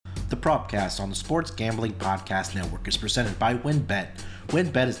The Propcast on the Sports Gambling Podcast Network is presented by WynnBET.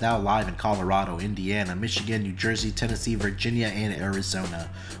 WynnBET is now live in Colorado, Indiana, Michigan, New Jersey, Tennessee, Virginia, and Arizona.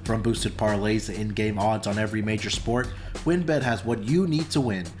 From boosted parlays to in-game odds on every major sport, WynnBET has what you need to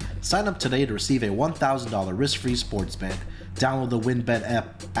win. Sign up today to receive a $1,000 risk-free sports bet. Download the WynnBET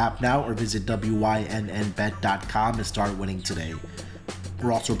app now or visit wynnbet.com and start winning today.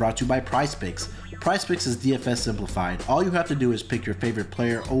 We're also brought to you by PrizePicks. PrizePicks is DFS simplified. All you have to do is pick your favorite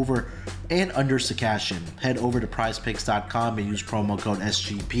player over and under to cash in. Head over to prizepicks.com and use promo code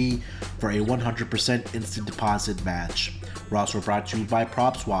SGP for a 100% instant deposit match. We're also brought to you by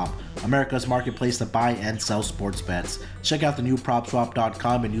PropSwap, America's marketplace to buy and sell sports bets. Check out the new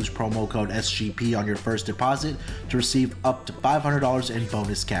PropSwap.com and use promo code SGP on your first deposit to receive up to $500 in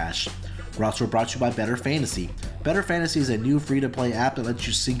bonus cash. We're also brought to you by Better Fantasy. Better Fantasy is a new free-to-play app that lets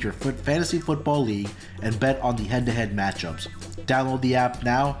you sync your fantasy football league and bet on the head-to-head matchups. Download the app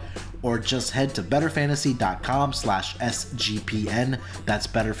now or just head to betterfantasy.com/SGPN. That's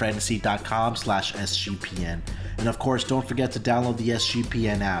betterfantasy.com/SGPN. And of course, don't forget to download the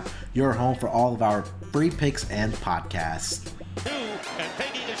SGPN app, your home for all of our free picks and podcasts. And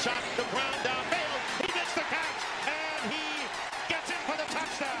taking a shot, the ground downfield. He gets the catch, and he gets it for the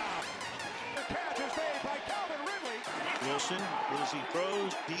touchdown. The catch is made by Calvin Ridley. Wilson, as he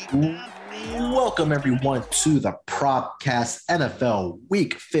throws deep downfield. Welcome everyone to the Propcast NFL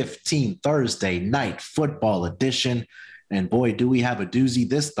Week 15 Thursday Night Football Edition. And boy, do we have a doozy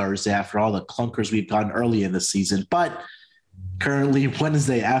this Thursday after all the clunkers we've gotten early in the season. But currently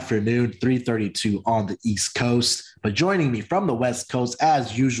Wednesday afternoon, 3:32 on the East Coast. But joining me from the West Coast,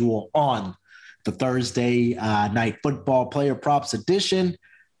 as usual, on the Thursday Night Football Player Props Edition,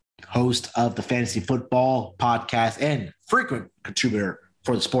 host of the Fantasy Football Podcast and frequent contributor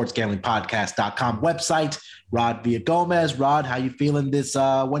for the SportsGamblingPodcast.com website, Rod Villagomez. Rod, how you feeling this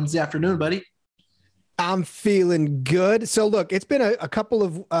Wednesday afternoon, buddy? I'm feeling good. So look, it's been a couple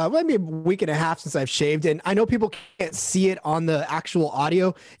of, maybe a week and a half since I've shaved, and I know people can't see it on the actual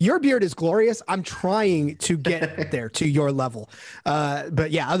audio. Your beard is glorious. I'm trying to get there to your level. But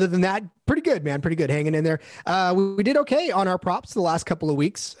yeah, other than that, pretty good, man. Pretty good hanging in there. We did okay on our props the last couple of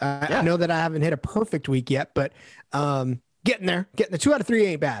weeks. I know that I haven't hit a perfect week yet, but getting there. Getting the 2 out of 3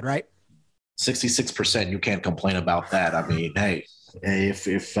 ain't bad, right? 66%. You can't complain about that. I mean, hey, if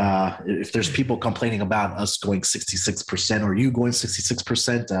there's people complaining about us going 66% or you going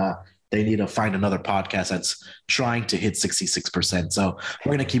 66%, they need to find another podcast that's trying to hit 66%. So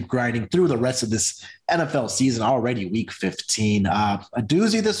we're going to keep grinding through the rest of this NFL season, already week 15. A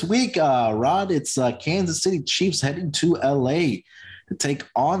doozy this week, Rod. It's Kansas City Chiefs heading to LA to take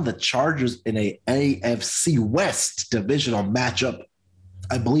on the Chargers in a AFC West divisional matchup.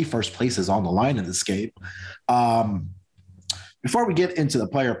 I believe first place is on the line in this game. Before we get into the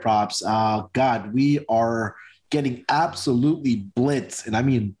player props, God, we are getting absolutely blitzed, and I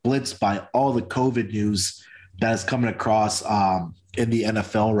mean blitzed by all the COVID news that is coming across in the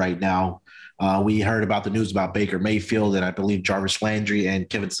NFL right now. We heard about the news about Baker Mayfield and I believe Jarvis Landry and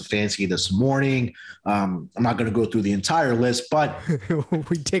Kevin Stefanski this morning. I'm not going to go through the entire list, but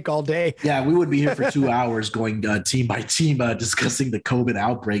we'd take all day. Yeah, we would be here for 2 hours going team by team discussing the COVID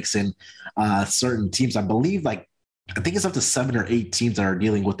outbreaks and certain teams. I believe I think it's up to 7 or 8 teams that are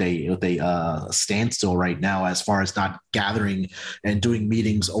dealing with a standstill right now as far as not gathering and doing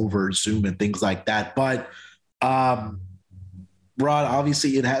meetings over Zoom and things like that. But Rod,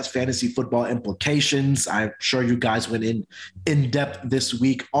 obviously it has fantasy football implications. I'm sure you guys went in depth this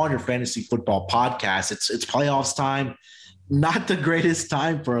week on your fantasy football podcast. It's playoffs time. Not the greatest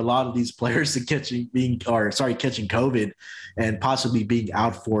time for a lot of these players to catching COVID and possibly being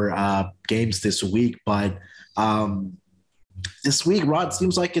out for games this week. But this week, Rod,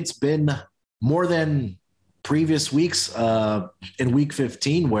 seems like it's been more than previous weeks in week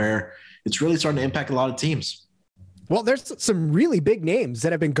 15 where it's really starting to impact a lot of teams. Well, there's some really big names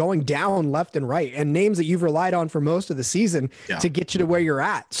that have been going down left and right, and names that you've relied on for most of the season to get you to where you're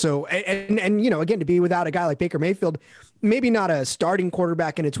at. So, and again, to be without a guy like Baker Mayfield, maybe not a starting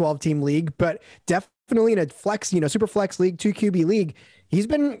quarterback in a 12-team league, but definitely in a flex, super flex league, 2 QB league. He's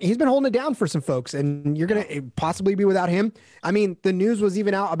been holding it down for some folks, and you're going to possibly be without him. I mean, the news was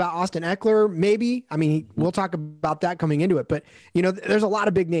even out about Austin Eckler, maybe. I mean, we'll talk about that coming into it, but there's a lot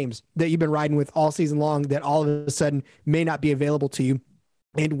of big names that you've been riding with all season long that all of a sudden may not be available to you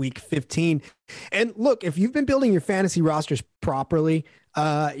in week 15. And look, if you've been building your fantasy rosters properly,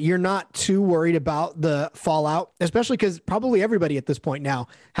 you're not too worried about the fallout, especially because probably everybody at this point now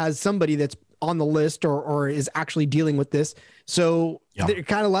has somebody that's on the list or is actually dealing with this. So they're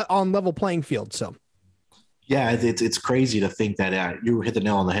kind of on level playing field. So Yeah, it's crazy to think that you hit the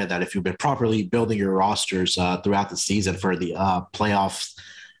nail on the head that if you've been properly building your rosters throughout the season for the playoffs,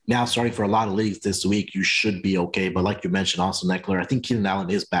 now starting for a lot of leagues this week, you should be okay. But like you mentioned, Austin Eckler, I think Keenan Allen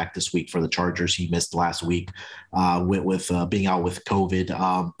is back this week for the Chargers. He missed last week with being out with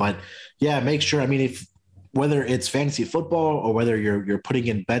COVID. But yeah, make sure. I mean, if whether it's fantasy football or whether you're putting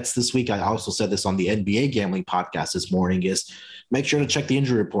in bets this week, I also said this on the NBA gambling podcast this morning, is make sure to check the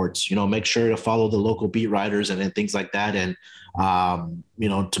injury reports, make sure to follow the local beat writers and things like that. And,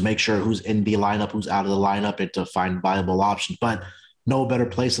 to make sure who's in the lineup, who's out of the lineup, and to find viable options. But no better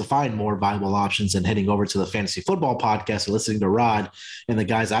place to find more viable options than heading over to the Fantasy Football Podcast and listening to Rod and the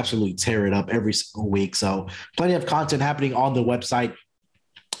guys absolutely tear it up every single week. So plenty of content happening on the website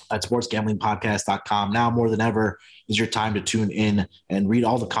at sportsgamblingpodcast.com. Now more than ever is your time to tune in and read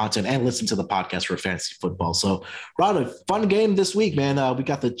all the content and listen to the podcast for fantasy football. So, Rod, a fun game this week, man. We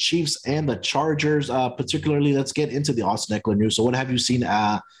got the Chiefs and the Chargers. Particularly, let's get into the Austin Eckler news. So what have you seen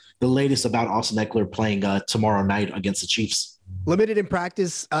the latest about Austin Eckler playing tomorrow night against the Chiefs? Limited in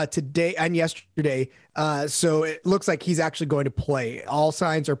practice today and yesterday. So it looks like he's actually going to play. All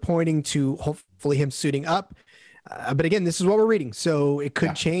signs are pointing to hopefully him suiting up. But again, this is what we're reading. So it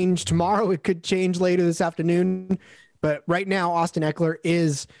could change tomorrow. It could change later this afternoon. But right now, Austin Eckler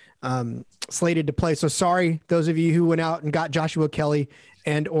is slated to play. So sorry, those of you who went out and got Joshua Kelly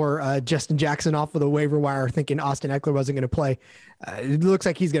and or Justin Jackson off of the waiver wire thinking Austin Eckler wasn't going to play. It looks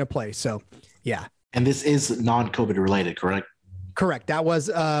like he's going to play. So, yeah. And this is non-COVID related, correct? Correct. That was,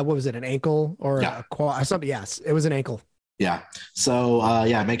 what was it, an ankle or a quad? Something? Yes, it was an ankle. Yeah. So,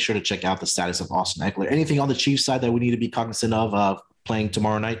 make sure to check out the status of Austin Eckler. Anything on the Chiefs side that we need to be cognizant of playing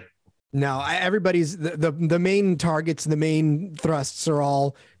tomorrow night? No, everybody's the main targets, the main thrusts are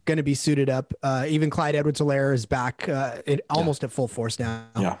all going to be suited up. Even Clyde Edwards-Helaire is back almost at full force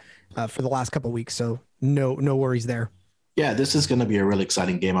now for the last couple of weeks. So no worries there. Yeah, this is going to be a really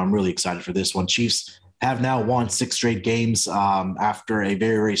exciting game. I'm really excited for this one. Chiefs have now won 6 straight games after a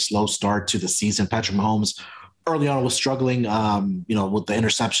very, very slow start to the season. Patrick Mahomes early on was struggling, with the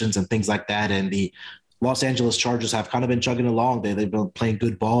interceptions and things like that. And the Los Angeles Chargers have kind of been chugging along. They've been playing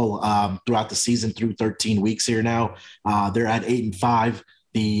good ball throughout the season through 13 weeks here now. They're at 8-5.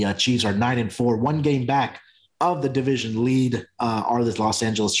 The Chiefs are 9-4, 1 game back of the division lead are the Los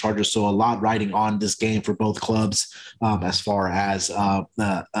Angeles Chargers. So a lot riding on this game for both clubs as far as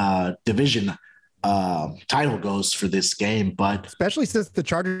the division title goes for this game. But especially since the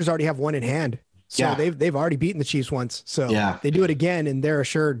Chargers already have one in hand. So they've already beaten the Chiefs once. So they do it again and they're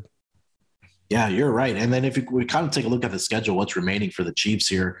assured. Yeah, you're right. And then if we kind of take a look at the schedule, what's remaining for the Chiefs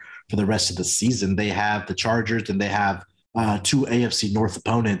here for the rest of the season, they have the Chargers and they have 2 AFC North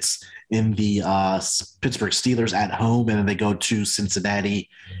opponents in the Pittsburgh Steelers at home. And then they go to Cincinnati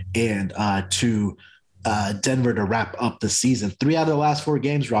and to Denver to wrap up the season. 3 out of the last 4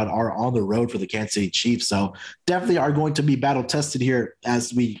 games, Rod, are on the road for the Kansas City Chiefs. So definitely are going to be battle tested here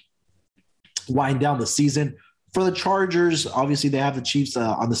as we wind down the season. For the Chargers, obviously they have the Chiefs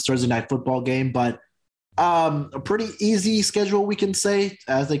on this Thursday night football game, but a pretty easy schedule, we can say,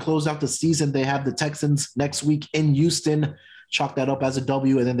 as they close out the season. They have the Texans next week in Houston, chalk that up as a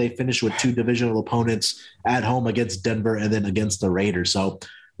W, and then they finish with 2 divisional opponents at home against Denver and then against the Raiders. So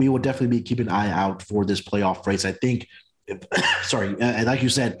we will definitely be keeping an eye out for this playoff race. I think, and like you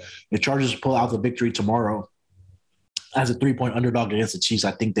said, if Chargers pull out the victory tomorrow as a 3-point underdog against the Chiefs,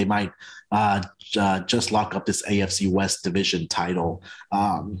 I think they might just lock up this AFC West division title.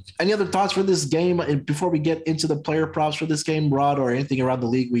 Any other thoughts for this game? And before we get into the player props for this game, Rod, or anything around the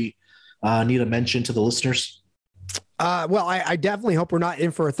league we need to mention to the listeners? Well, I definitely hope we're not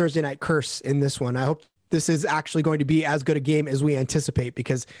in for a Thursday night curse in this one. I hope this is actually going to be as good a game as we anticipate,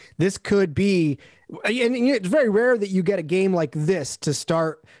 because this could be, and it's very rare that you get a game like this to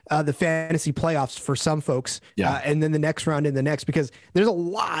start the fantasy playoffs for some folks. And then the next round in the next, because there's a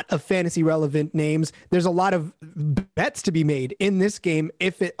lot of fantasy relevant names. There's a lot of bets to be made in this game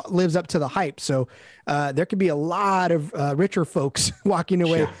if it lives up to the hype. So there could be a lot of richer folks walking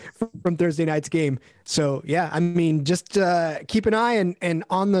away from Thursday night's game. So I mean, just keep an eye and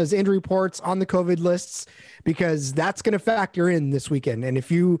on those injury reports, on the COVID lists, because that's going to factor in this weekend. And if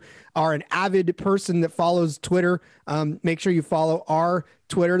you are an avid person that follows Twitter, make sure you follow our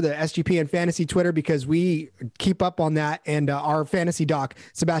Twitter, the SGP and Fantasy Twitter, because we keep up on that. And our fantasy doc,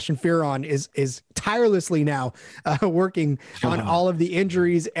 Sebastian Fearon, is tirelessly now working on all of the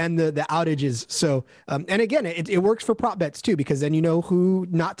injuries and the outages. So, and again, it works for prop bets too, because then you know who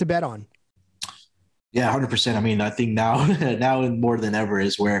not to bet on. Yeah, 100%. I mean, I think now more than ever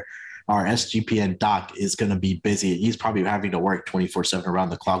is where our SGPN doc is going to be busy. He's probably having to work 24/7 around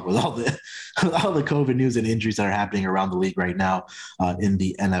the clock with all the COVID news and injuries that are happening around the league right now in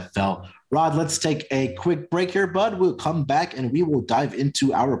the NFL. Rod, let's take a quick break here, bud. We'll come back and we will dive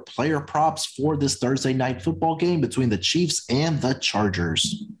into our player props for this Thursday night football game between the Chiefs and the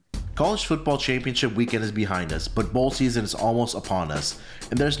Chargers. College football championship weekend is behind us, but bowl season is almost upon us,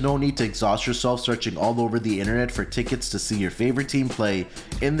 and there's no need to exhaust yourself searching all over the internet for tickets to see your favorite team play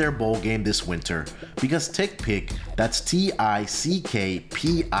in their bowl game this winter. Because TickPick, that's TickPick,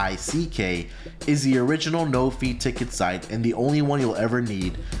 is the original no-fee ticket site and the only one you'll ever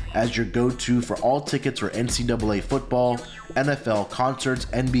need as your go-to for all tickets for NCAA football, NFL, concerts,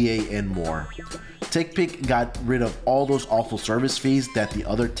 NBA, and more. TickPick got rid of all those awful service fees that the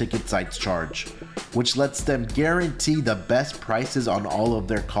other ticket sites charge, which lets them guarantee the best prices on all of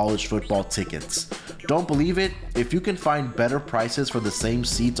their college football tickets. Don't believe it? If you can find better prices for the same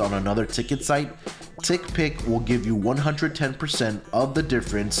seats on another ticket site, TickPick will give you 110% of the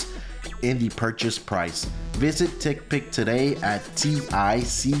difference in the purchase price. Visit TickPick today at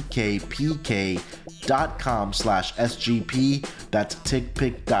tickpk.com/SGP. That's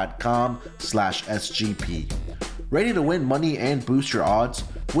tickpick.com/SGP. Ready to win money and boost your odds?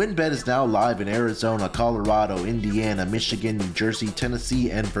 WynnBET is now live in Arizona, Colorado, Indiana, Michigan, New Jersey,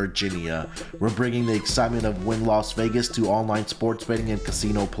 Tennessee, and Virginia. We're bringing the excitement of Wynn Las Vegas to online sports betting and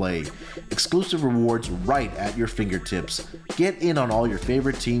casino play. Exclusive rewards right at your fingertips. Get in on all your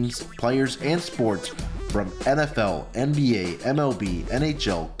favorite teams, players, and sports from NFL, NBA, MLB,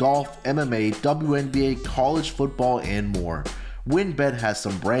 NHL, golf, MMA, WNBA, college football, and more. WynnBET has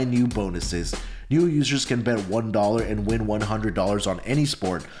some brand new bonuses. New users can bet $1 and win $100 on any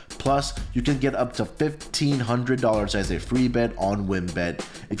sport. Plus, you can get up to $1,500 as a free bet on WynnBET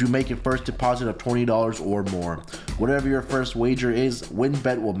if you make a first deposit of $20 or more. Whatever your first wager is,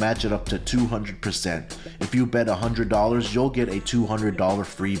 WynnBET will match it up to 200%. If you bet $100, you'll get a $200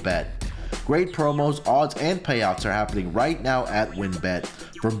 free bet. Great promos, odds, and payouts are happening right now at WynnBET.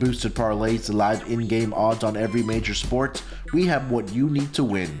 From boosted parlays to live in-game odds on every major sport, we have what you need to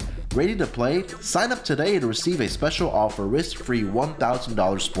win. Ready to play? Sign up today to receive a special offer, risk-free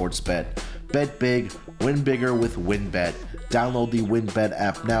 $1,000 sports bet. Bet big, win bigger with WynnBET. Download the WynnBET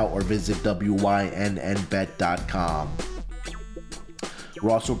app now or visit wynnbet.com.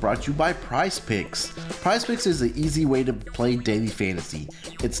 We're also brought to you by PrizePicks. PrizePicks is the easy way to play daily fantasy.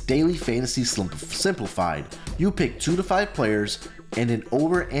 It's daily fantasy simplified. You pick 2 to 5 players and an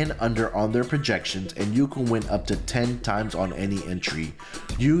over and under on their projections, and you can win up to 10 times on any entry.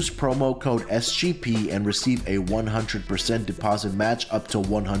 Use promo code SGP and receive a 100% deposit match up to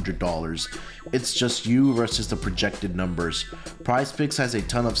 $100. It's just you versus the projected numbers. PrizePicks has a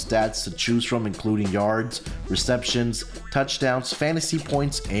ton of stats to choose from, including yards, receptions, touchdowns, fantasy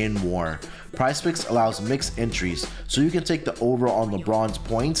points, and more. PrizePicks allows mixed entries, so you can take the over on LeBron's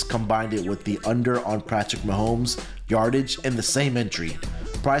points, combine it with the under on Patrick Mahomes' yardage in the same entry.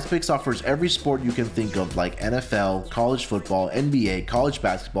 PrizePicks offers every sport you can think of, like NFL, college football, NBA, college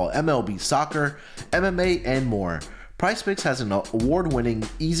basketball, MLB, soccer, MMA, and more. PrizePicks has an award-winning,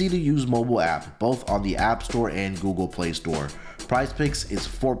 easy-to-use mobile app, both on the App Store and Google Play Store. PrizePicks is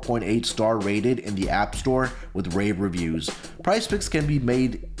 4.8 star rated in the App Store with rave reviews. Entries can be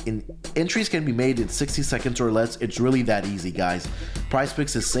made in 60 seconds or less. It's really that easy, guys.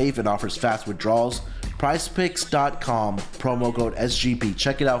 PrizePicks is safe and offers fast withdrawals. PrizePicks.com, promo code SGP.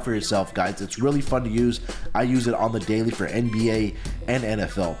 Check it out for yourself, guys. It's really fun to use. I use it on the daily for NBA and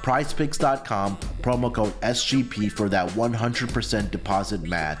NFL. PrizePicks.com, promo code SGP for that 100% deposit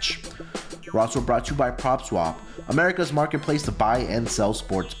match. We're also brought to you by PropSwap, America's marketplace to buy and sell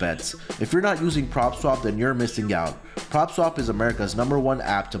sports bets. If you're not using PropSwap, then you're missing out. PropSwap is America's #1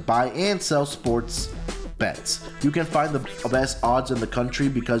 app to buy and sell sports bets. You can find the best odds in the country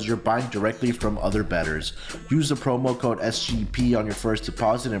because you're buying directly from other bettors. Use the promo code SGP on your first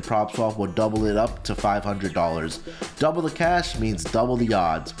deposit and PropSwap will double it up to $500. Double the cash means double the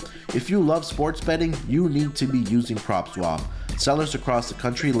odds. If you love sports betting, you need to be using PropSwap. Sellers across the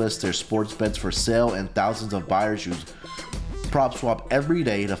country list their sports bets for sale, and thousands of buyers use PropSwap every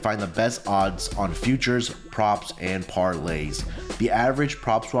day to find the best odds on futures, props, and parlays. The average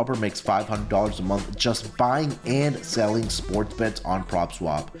PropSwapper makes $500 a month just buying and selling sports bets on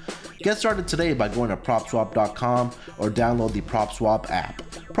PropSwap. Get started today by going to PropSwap.com or download the PropSwap app.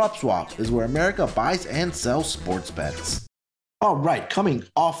 PropSwap is where America buys and sells sports bets. All right, coming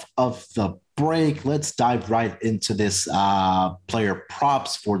off of the break, let's dive right into this player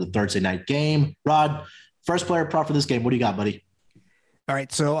props for the Thursday night game. Rod, first player prop for this game. What do you got, buddy? All right,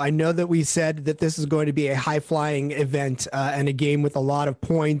 so I know that we said that this is going to be a high-flying event and a game with a lot of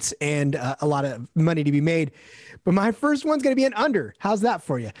points and a lot of money to be made. But my first one's going to be an under. How's that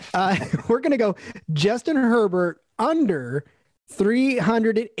for you? We're going to go Justin Herbert under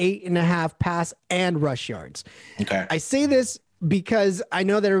 308.5 pass and rush yards. Okay. I say this because I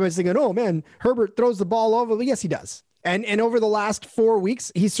know that everybody's thinking, oh, man, Herbert throws the ball over. Well, yes, he does. And over the last 4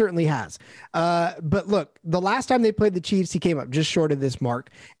 weeks, he certainly has. But look, the last time they played the Chiefs, he came up just short of this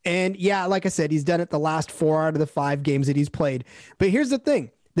mark. And yeah, like I said, he's done it the last 4 out of the 5 games that he's played. But here's the thing.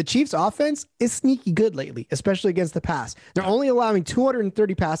 The Chiefs offense is sneaky good lately, especially against the pass. They're only allowing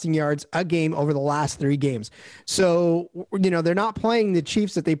 230 passing yards a game over the last 3 games. So, they're not playing the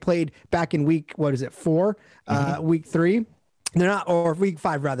Chiefs that they played back in week 4, week 3. They're not, or week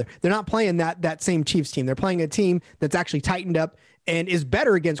 5 rather. They're not playing that same Chiefs team. They're playing a team that's actually tightened up and is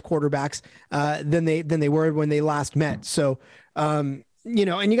better against quarterbacks than they were when they last met. So, and you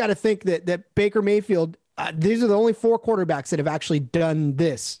got to think that Baker Mayfield. These are the only 4 quarterbacks that have actually done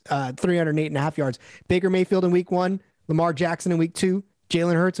this. 308.5 yards. Baker Mayfield in week 1, Lamar Jackson in week 2,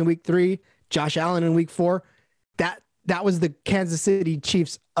 Jalen Hurts in week 3, Josh Allen in week 4. That was the Kansas City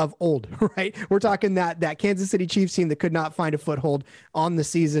Chiefs of old, right? We're talking that Kansas City Chiefs team that could not find a foothold on the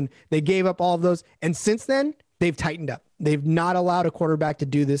season. They gave up all of those. And since then, they've tightened up. They've not allowed a quarterback to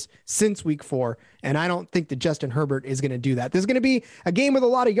do this since week 4. And I don't think that Justin Herbert is going to do that. There's going to be a game with a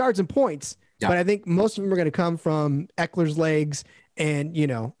lot of yards and points, but I think most of them are going to come from Eckler's legs. And,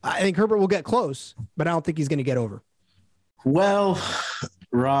 I think Herbert will get close, but I don't think he's going to get over. Well,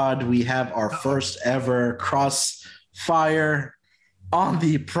 Rod, we have our first ever crossfire on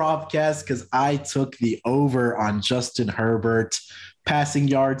the propcast because I took the over on Justin Herbert passing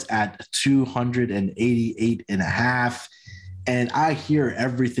yards at 288.5. And I hear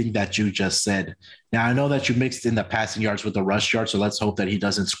everything that you just said. Now, I know that you mixed in the passing yards with the rush yards, so let's hope that he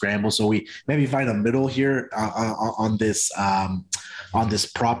doesn't scramble. So we maybe find a middle here on this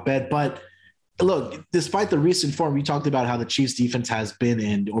prop bet. But look, despite the recent form, we talked about how the Chiefs defense has been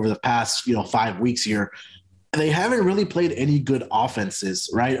in over the past 5 weeks here. They haven't really played any good offenses,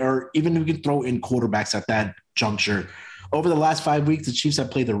 right? Or even we can throw in quarterbacks at that juncture. Over the last 5 weeks, the Chiefs have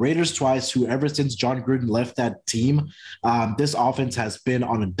played the Raiders twice, who ever since John Gruden left that team, this offense has been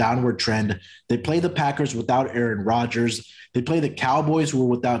on a downward trend. They play the Packers without Aaron Rodgers. They play the Cowboys, who were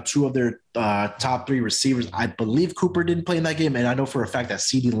without 2 of their top 3 receivers. I believe Cooper didn't play in that game, and I know for a fact that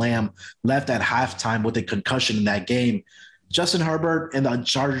CeeDee Lamb left at halftime with a concussion in that game. Justin Herbert and the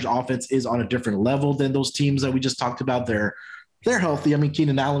Chargers offense is on a different level than those teams that we just talked about. They're healthy. I mean,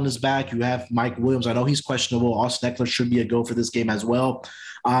 Keenan Allen is back. You have Mike Williams. I know he's questionable. Austin Eckler should be a go for this game as well.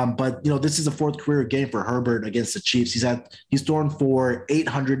 But this is the 4th career game for Herbert against the Chiefs. He's thrown for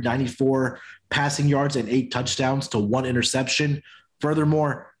 894 passing yards and 8 touchdowns to 1 interception.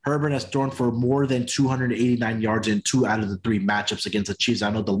 Furthermore, Herbert has thrown for more than 289 yards in 2 out of the 3 matchups against the Chiefs.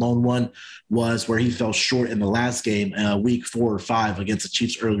 I know the lone one was where he fell short in the last game, week 4 or 5 against the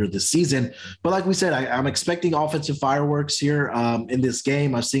Chiefs earlier this season. But like we said, I'm expecting offensive fireworks here in this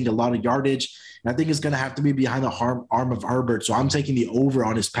game. I'm seeing a lot of yardage. And I think it's going to have to be behind the arm of Herbert. So I'm taking the over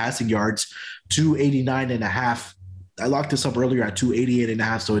on his passing yards, 289.5. I locked this up earlier at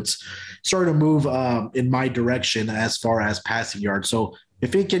 288.5. So it's starting to move in my direction as far as passing yards. So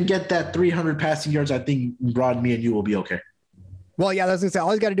if he can get that 300 passing yards, I think Rod, me and you will be okay. Well, yeah, that's going to say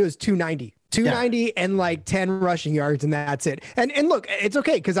all he's got to do is 290 and like 10 rushing yards, and that's it. And look, it's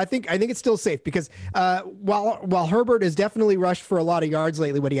okay because I think it's still safe because while Herbert has definitely rushed for a lot of yards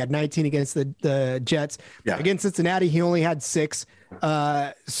lately, when he had 19 against the Jets, against Cincinnati he only had 6.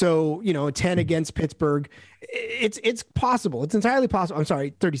 So 10 against Pittsburgh. It's possible. It's entirely possible. I'm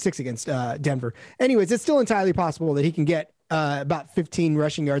sorry, 36 against Denver. Anyways, it's still entirely possible that he can get about 15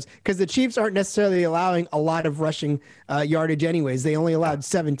 rushing yards because the Chiefs aren't necessarily allowing a lot of rushing yardage anyways. They only allowed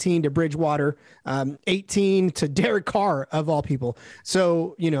 17 to Bridgewater, 18 to Derek Carr of all people.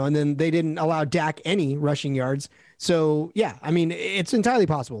 So, and then they didn't allow Dak any rushing yards. So yeah, I mean, it's entirely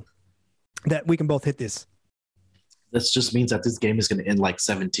possible that we can both hit this. This just means that this game is going to end like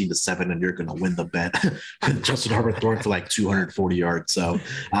 17-7 and you're going to win the bet with Justin Herbert throwing for like 240 yards. So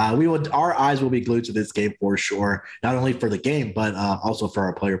our eyes will be glued to this game for sure, not only for the game, but also for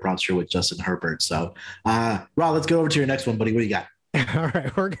our player props here with Justin Herbert. So Rob, let's go over to your next one, buddy. What do you got? All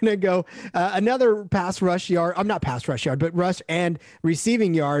right, we're going to go another rush but rush and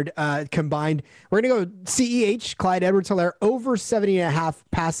receiving yard combined. We're going to go CEH, Clyde Edwards-Helaire, over 70.5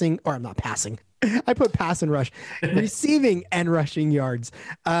 passing. I put pass and rush, receiving and rushing yards.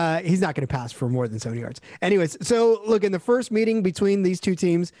 He's not going to pass for more than 70 yards. Anyways, so look, in the first meeting between these two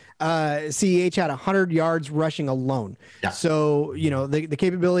teams, CEH had 100 yards rushing alone. Yeah. So, the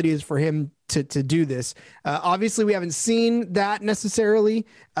capability is for him to do this. Obviously, we haven't seen that necessarily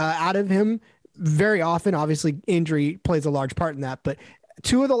out of him very often. Obviously, injury plays a large part in that, but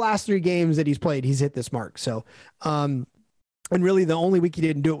 2 of the last 3 games that he's played, he's hit this mark. So, and really, the only week he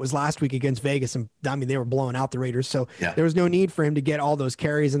didn't do it was last week against Vegas. And I mean, they were blowing out the Raiders. So there was no need for him to get all those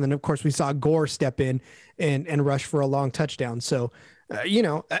carries. And then, of course, we saw Gore step in and rush for a long touchdown. So,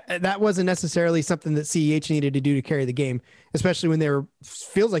 that wasn't necessarily something that CEH needed to do to carry the game, especially when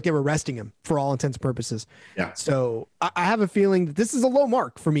feels like they were resting him for all intents and purposes. Yeah. So I have a feeling that this is a low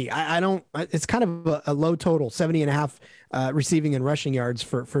mark for me. It's kind of a low total, 70.5 receiving and rushing yards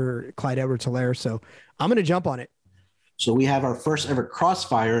for Clyde Edwards-Helaire. So I'm going to jump on it. So we have our first ever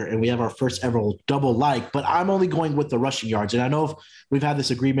crossfire and we have our first ever double but I'm only going with the rushing yards. And I know we've had this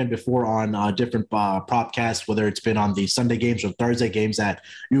agreement before on different propcasts, whether it's been on the Sunday games or Thursday games, that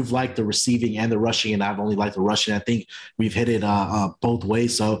you've liked the receiving and the rushing, and I've only liked the rushing. I think we've hit it both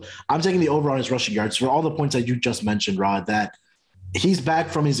ways. So I'm taking the over on his rushing yards for all the points that you just mentioned, Rod, that he's back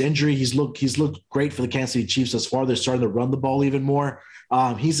from his injury. He's looked great for the Kansas City Chiefs thus far. They're starting to run the ball even more.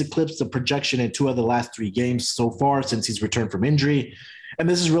 He's eclipsed the projection in 2 of the last 3 games so far since he's returned from injury. And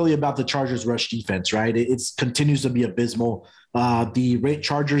this is really about the Chargers' rush defense, right? It continues to be abysmal. The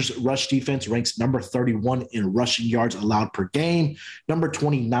Chargers' rush defense ranks number 31 in rushing yards allowed per game, number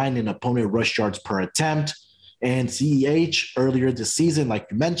 29 in opponent rush yards per attempt. And CEH earlier this season, like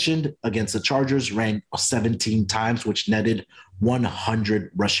you mentioned, against the Chargers, ran 17 times, which netted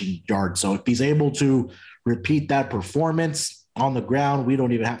 100 rushing yards. So if he's able to repeat that performance on the ground, we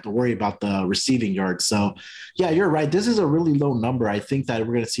don't even have to worry about the receiving yards. So, yeah, you're right. This is a really low number. I think that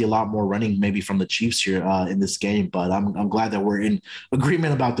we're going to see a lot more running maybe from the Chiefs here in this game, but I'm glad that we're in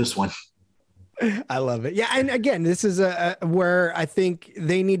agreement about this one. I love it. Yeah. And again, this is where I think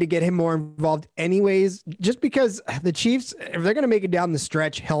they need to get him more involved anyways, just because the Chiefs, if they're going to make it down the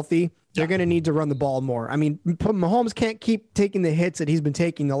stretch healthy, they're going to need to run the ball more. I mean, Mahomes can't keep taking the hits that he's been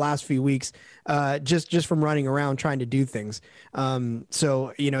taking the last few weeks, just from running around trying to do things.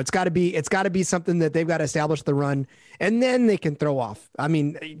 So it's got to be something that they've got to establish the run, and then they can throw off. I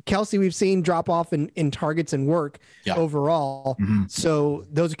mean, Kelsey, we've seen drop off in targets and work overall. Mm-hmm. So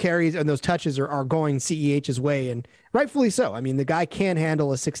those carries and those touches are going CEH's way, and rightfully so. I mean, the guy can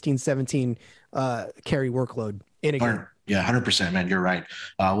handle a 16, 17 carry workload in a game. Yeah, 100%, man. You're right.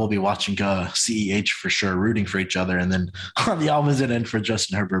 We'll be watching CEH for sure, rooting for each other, and then on the opposite end for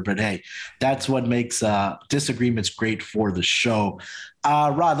Justin Herbert. But hey, that's what makes disagreements great for the show.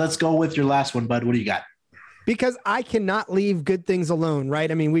 Rod, let's go with your last one, bud. What do you got? Because I cannot leave good things alone,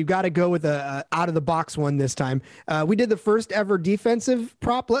 right? I mean, we've got to go with a out of the box one this time. We did the first ever defensive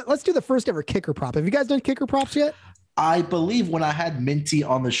prop. Let's do the first ever kicker prop. Have you guys done kicker props yet? I believe when I had Minty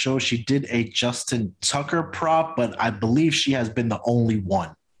on the show, she did a Justin Tucker prop, but I believe she has been the only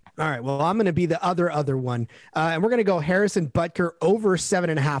one. All right. Well, I'm going to be the other one. And we're going to go Harrison Butker over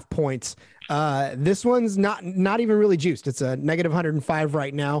 7.5 points. This one's not even really juiced. It's a negative 105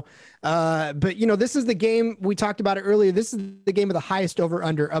 right now. But this is the game we talked about it earlier. This is the game of the highest over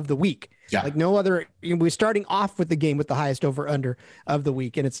under of the week. Yeah. Like no other, we're starting off with the game with the highest over under of the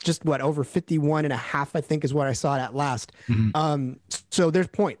week. And it's just over 51.5, I think is what I saw it at last. Mm-hmm. So there's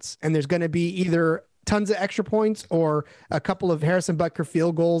points, and there's going to be either tons of extra points or a couple of Harrison Butker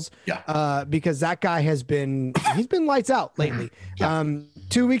field goals. Yeah. Because that guy he's been lights out lately. Yeah.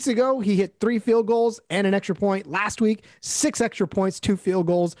 2 weeks ago, he hit 3 field goals and an extra point. Last week, 6 extra points, 2 field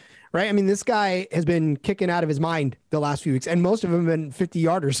goals, right? I mean, this guy has been kicking out of his mind the last few weeks, and most of them have been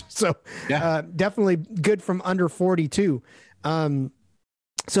 50-yarders. So definitely good from under 42.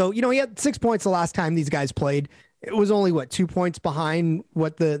 So, he had 6 points the last time these guys played. It was only 2 points behind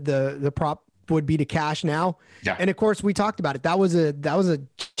what the prop would be to cash now. Yeah. And of course we talked about it. That was a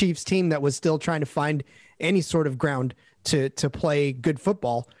Chiefs team that was still trying to find any sort of ground to play good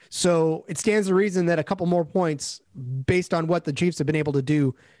football. So it stands to reason that a couple more points based on what the Chiefs have been able to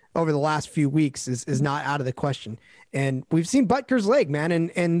do over the last few weeks is not out of the question. And we've seen Butker's leg, man.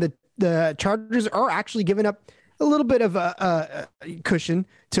 And the Chargers are actually giving up a little bit of a cushion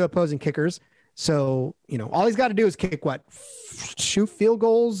to opposing kickers. So, all he's got to do is kick 2 field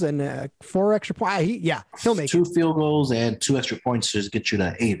goals and 4 extra points. He'll make 2 field goals and 2 extra points to get you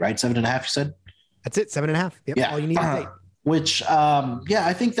to 8, right? 7.5, you said? That's it. 7.5. Yep. Yeah. All you need is 8. Which,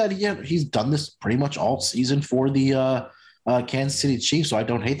 I think that he's done this pretty much all season for the Kansas City Chiefs, so I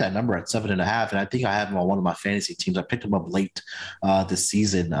don't hate that number at 7.5. And I think I have him on one of my fantasy teams. I picked him up late this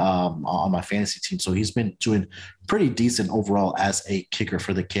season on my fantasy team, so he's been doing pretty decent overall as a kicker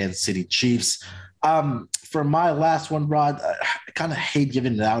for the Kansas City Chiefs. For my last one, Rod, I kind of hate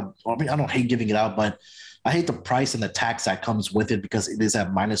giving it out. I mean, I don't hate giving it out, but I hate the price and the tax that comes with it because it is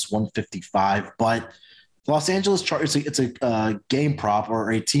at minus 155. But Los Angeles Chargers, it's a game prop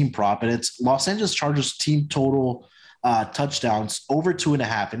or a team prop, and it's Los Angeles Chargers team total touchdowns over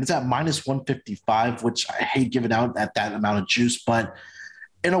 2.5, and it's at minus 155, which I hate giving out at that amount of juice. But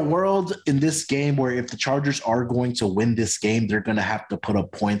in a world in this game where if the Chargers are going to win this game, they're going to have to put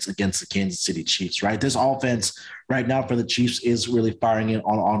up points against the Kansas City Chiefs, right? This offense right now for the Chiefs is really firing it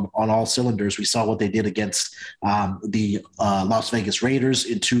on all cylinders. We saw what they did against the Las Vegas Raiders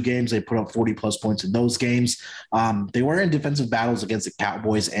in 2 games. They put up 40-plus points in those games. They were in defensive battles against the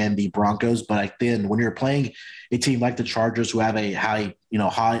Cowboys and the Broncos, but then when you're playing a team like the Chargers who have a high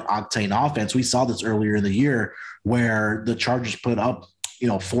octane offense, we saw this earlier in the year where the Chargers put up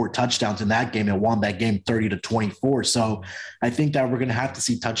 4 touchdowns in that game and won that game 30-24. So I think that we're going to have to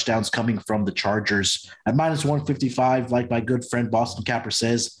see touchdowns coming from the Chargers at minus 155. Like my good friend Boston Capper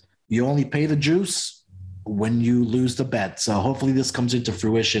says, you only pay the juice when you lose the bet. So hopefully this comes into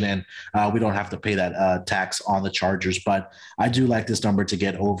fruition and we don't have to pay that tax on the Chargers. But I do like this number to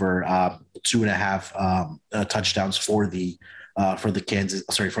get over 2.5 touchdowns for the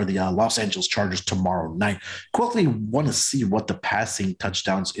Los Angeles Chargers tomorrow night. Quickly want to see what the passing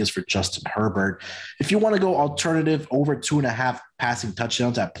touchdowns is for Justin Herbert. If you want to go alternative over 2.5 passing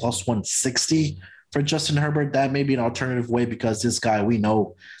touchdowns at plus 160 for Justin Herbert, that may be an alternative way because this guy, we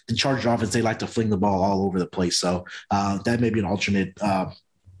know the Charger offense, they like to fling the ball all over the place. So that may be an alternate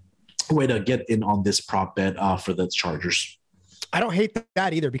way to get in on this prop bet for the Chargers. I don't hate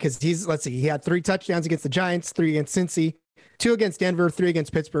that either because he had 3 touchdowns against the Giants, 3 against Cincy, 2 against Denver, 3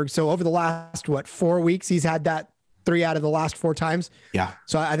 against Pittsburgh. So over the last, 4 weeks, he's had that 3 out of the last 4 times. Yeah.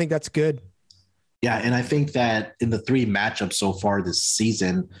 So I think that's good. Yeah. And I think that in the 3 matchups so far this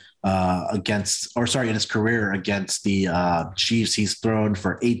season in his career against the Chiefs, he's thrown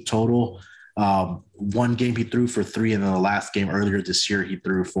for 8 total. 1 game he threw for 3, and then the last game earlier this year he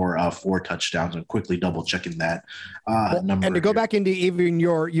threw for 4 touchdowns. And quickly double checking that number. And to go back into even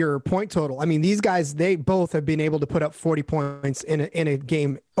your point total, I mean, these guys, they both have been able to put up 40 points in a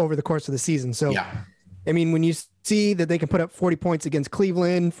game over the course of the season. So, yeah. I mean, when you see that they can put up 40 points against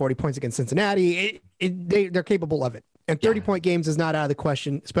Cleveland, 40 points against Cincinnati, they're capable of it. And 30-point games is not out of the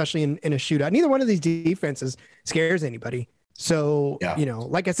question, especially in a shootout. Neither one of these defenses scares anybody. So,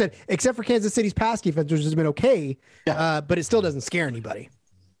 like I said, except for Kansas City's pass defense, which has been okay, but it still doesn't scare anybody.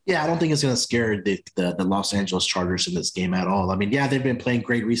 Yeah, I don't think it's going to scare the Los Angeles Chargers in this game at all. I mean, they've been playing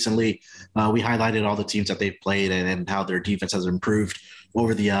great recently. We highlighted all the teams that they've played and how their defense has improved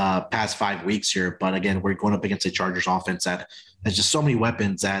over the past 5 weeks here. But again, we're going up against a Chargers offense that has just so many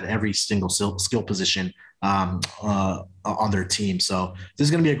weapons at every single skill position on their team. So this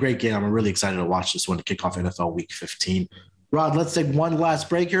is going to be a great game. I'm really excited to watch this one to kick off NFL Week 15. Rod, let's take one last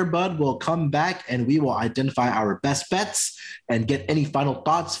break here, bud. We'll come back and we will identify our best bets and get any final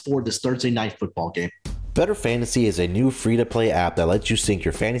thoughts for this Thursday night football game. Better Fantasy is a new free-to-play app that lets you sync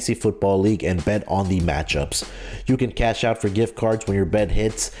your fantasy football league and bet on the matchups. You can cash out for gift cards when your bet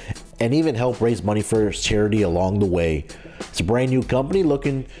hits and even help raise money for charity along the way. It's a brand new company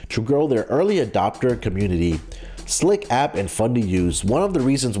looking to grow their early adopter community. Slick app and fun to use. One of the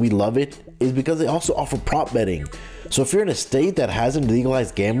reasons we love it is because they also offer prop betting. So if you're in a state that hasn't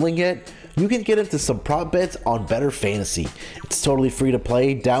legalized gambling yet, you can get into some prop bets on Better Fantasy. It's totally free to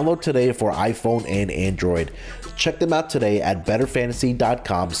play. Download today for iPhone and Android. Check them out today at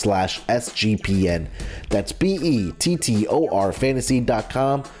betterfantasy.com/SGPN. That's BETTOR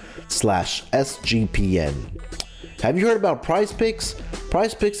fantasy.com/SGPN. Have you heard about Prize Picks?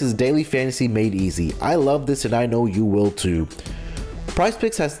 Prize Picks is daily fantasy made easy. I love this and I know you will too. Prize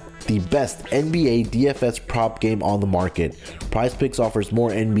Picks has the best NBA DFS prop game on the market. Prize Picks offers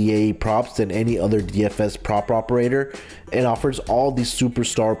more NBA props than any other DFS prop operator and offers all these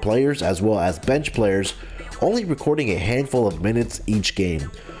superstar players as well as bench players, only recording a handful of minutes each game.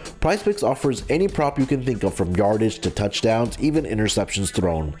 Prize Picks offers any prop you can think of from yardage to touchdowns, even interceptions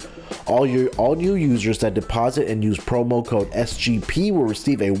thrown. All new users that deposit and use promo code SGP will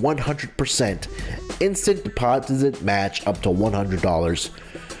receive a 100% instant deposit match up to $100.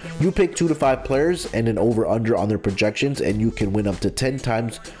 You pick 2 to 5 players and an over-under on their projections, and you can win up to 10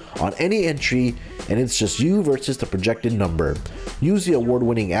 times on any entry, and it's just you versus the projected number. Use the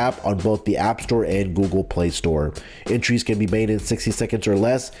award-winning app on both the App Store and Google Play Store. Entries can be made in 60 seconds or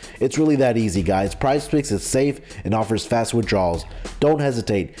less. It's really that easy, guys. PrizePicks is safe and offers fast withdrawals. Don't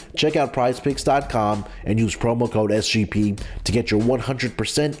hesitate. Check out prizepicks.com and use promo code SGP to get your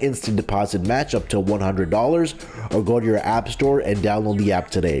 100% instant deposit match up to $100, or go to your App Store and download the app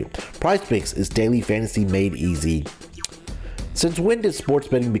today. PrizePicks is daily fantasy made easy. Since when did sports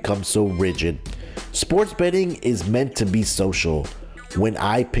betting become so rigid? Sports betting is meant to be social. When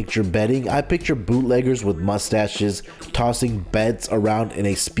I picture betting, I picture bootleggers with mustaches tossing bets around in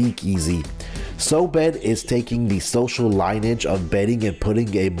a speakeasy. SoBet is taking the social lineage of betting and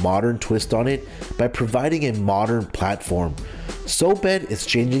putting a modern twist on it by providing a modern platform. SoBet is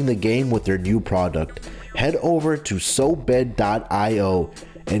changing the game with their new product. Head over to SoBet.io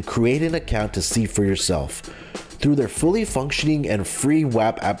and create an account to see for yourself. Through their fully functioning and free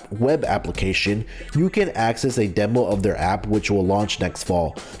web application, you can access a demo of their app, which will launch next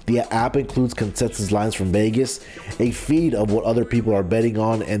fall. The app includes consensus lines from Vegas, a feed of what other people are betting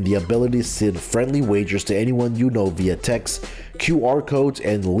on, and the ability to send friendly wagers to anyone you know via text, QR codes,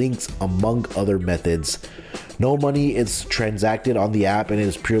 and links, among other methods. No money is transacted on the app, and it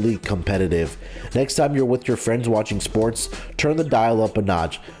is purely competitive. Next time you're with your friends watching sports, turn the dial up a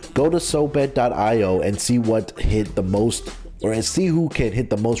notch. Go to SoBet.io and see what hit the most, or see who can hit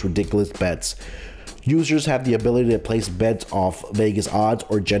the most ridiculous bets. Users have the ability to place bets off Vegas odds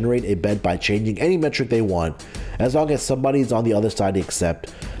or generate a bet by changing any metric they want, as long as somebody's on the other side to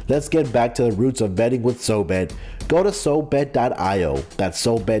accept. Let's get back to the roots of betting with SoBet. Go to SoBet.io. That's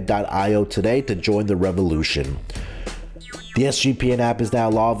SoBet.io today to join the revolution. The SGPN app is now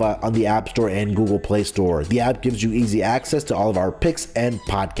live on the App Store and Google Play Store. The app gives you easy access to all of our picks and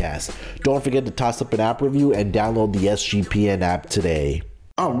podcasts. Don't forget to toss up an app review and download the SGPN app today.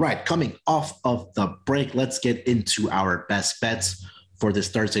 All right, coming off of the break, let's get into our best bets for this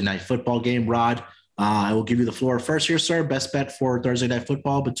Thursday night football game. Rod, I will give you the floor first here, sir. Best bet for Thursday night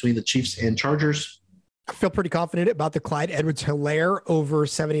football between the Chiefs and Chargers. I feel pretty confident about the Clyde Edwards-Helaire over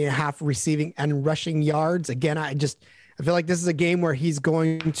 70.5 receiving and rushing yards. Again, I feel like this is a game where he's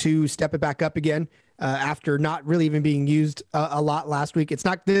going to step it back up again after not really even being used a lot last week. This is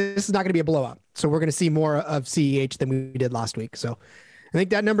not going to be a blowout. So we're going to see more of CEH than we did last week. So I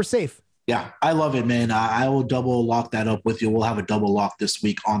think that number's safe. Yeah, I love it, man. I will double lock that up with you. We'll have a double lock this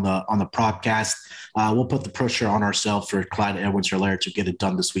week on the Propcast. We'll put the pressure on ourselves for Clyde Edwards-Helaire to get it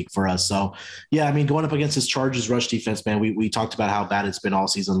done this week for us. So, yeah, I mean, going up against this Chargers rush defense, man, we talked about how bad it's been all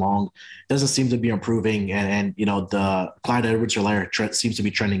season long. Doesn't seem to be improving, and you know, the Clyde Edwards-Helaire seems to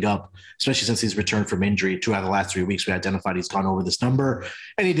be trending up, especially since he's returned from injury. 2 out of the last 3 weeks, we identified he's gone over this number,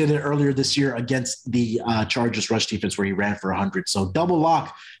 and he did it earlier this year against the Chargers rush defense where he ran for 100. So double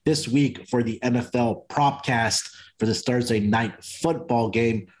lock this week for the NFL Propcast for this Thursday night football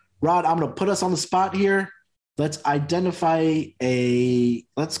game. Rod, I'm going to put us on the spot here. Let's go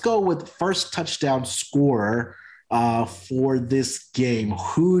with first touchdown scorer for this game.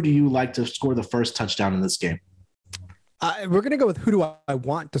 Who do you like to score the first touchdown in this game? We're going to go with who do I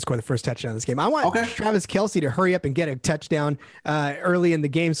want to score the first touchdown in this game. I want Travis Kelce to hurry up and get a touchdown early in the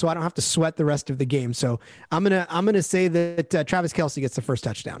game so I don't have to sweat the rest of the game. So I'm gonna say that Travis Kelce gets the first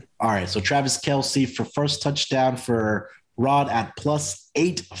touchdown. All right, so Travis Kelce for first touchdown for Rod at plus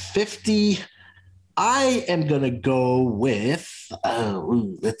 850. I am going to go with,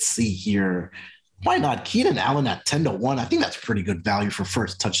 let's see here. Why not? Keenan Allen at 10-1. I think that's pretty good value for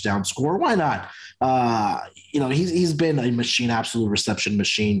first touchdown score. Why not? He's been a machine, absolute reception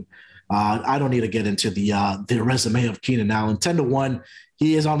machine. I don't need to get into the resume of Keenan Allen. 10-1.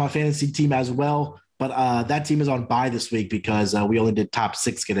 He is on my fantasy team as well, but that team is on bye this week because we only did top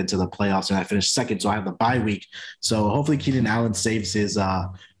 6 get into the playoffs, and I finished second, so I have the bye week. So hopefully Keenan Allen saves his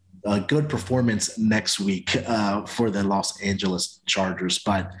a good performance next week for the Los Angeles Chargers.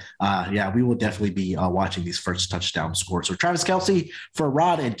 But we will definitely be watching these first touchdown scores. So Travis Kelce for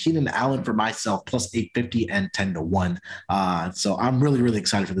Rod and Keenan Allen for myself, plus 850 and 10-1. So I'm really, really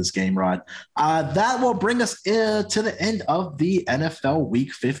excited for this game, Rod. That will bring us to the end of the NFL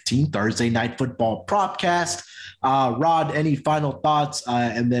Week 15 Thursday Night Football Propcast. Rod, any final thoughts?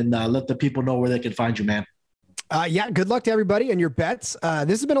 And then let the people know where they can find you, man. Good luck to everybody and your bets.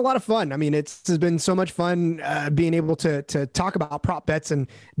 This has been a lot of fun. I mean, it's been so much fun being able to talk about prop bets and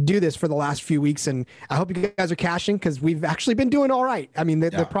do this for the last few weeks. And I hope you guys are cashing because we've actually been doing all right. I mean,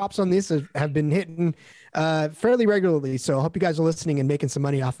 the props on this have been hitting fairly regularly. So I hope you guys are listening and making some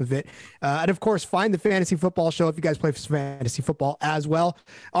money off of it. And of course, find the Fantasy Football Show if you guys play fantasy football as well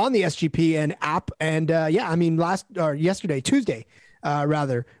on the SGPN app. And Tuesday,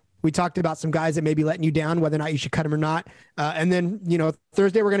 We talked about some guys that may be letting you down, whether or not you should cut them or not. And then,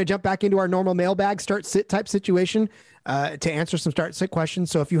 Thursday, we're going to jump back into our normal mailbag start sit type situation to answer some start sit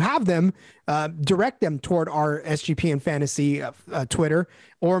questions. So if you have them, direct them toward our SGP and Fantasy Twitter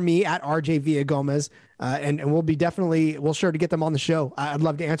or me at RJ Villagomez. And we'll sure to get them on the show. I'd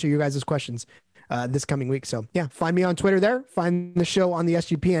love to answer you guys' questions this coming week. So yeah, find me on Twitter there, find the show on the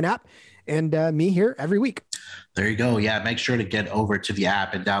SGPN app, and me here every week. There you go. Yeah, make sure to get over to the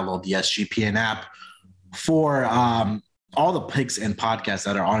app and download the SGPN app for all the picks and podcasts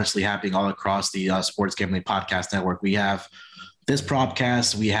that are honestly happening all across the Sports Gambling Podcast Network. We have this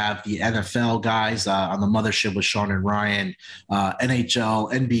Propcast, we have the NFL guys on the mothership with Sean and Ryan,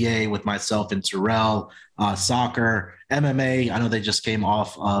 NHL, NBA with myself and Terrell, soccer, MMA. I know they just came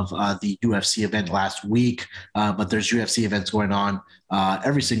off of the UFC event last week, but there's UFC events going on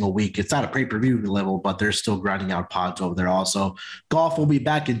every single week. It's not a pay-per-view level, but they're still grinding out pods over there also. Golf will be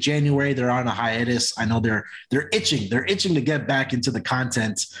back in January. They're on a hiatus. I know they're itching. They're itching to get back into the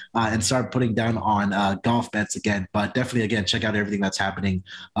content and start putting down on golf bets again. But definitely, again, check out everything that's happening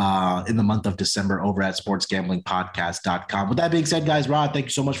in the month of December over at sportsgamblingpodcast.com. With that being said, guys, Rod, thank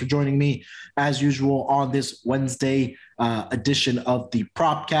you so much for joining me as usual on this Wednesday edition of the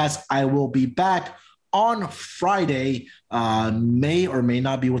Propcast. I will be back on Friday. May or may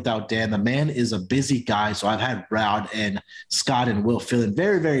not be without Dan. The man is a busy guy, so I've had Rod and Scott and Will fill in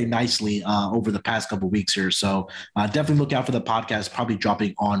very, very nicely over the past couple of weeks here. So definitely look out for the podcast, probably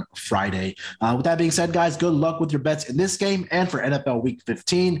dropping on Friday. With that being said, guys, good luck with your bets in this game and for NFL Week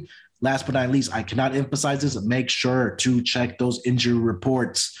 15. Last but not least, I cannot emphasize this. Make sure to check those injury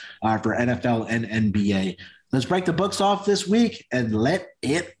reports for NFL and NBA. Let's break the books off this week and let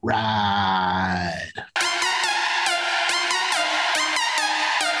it ride.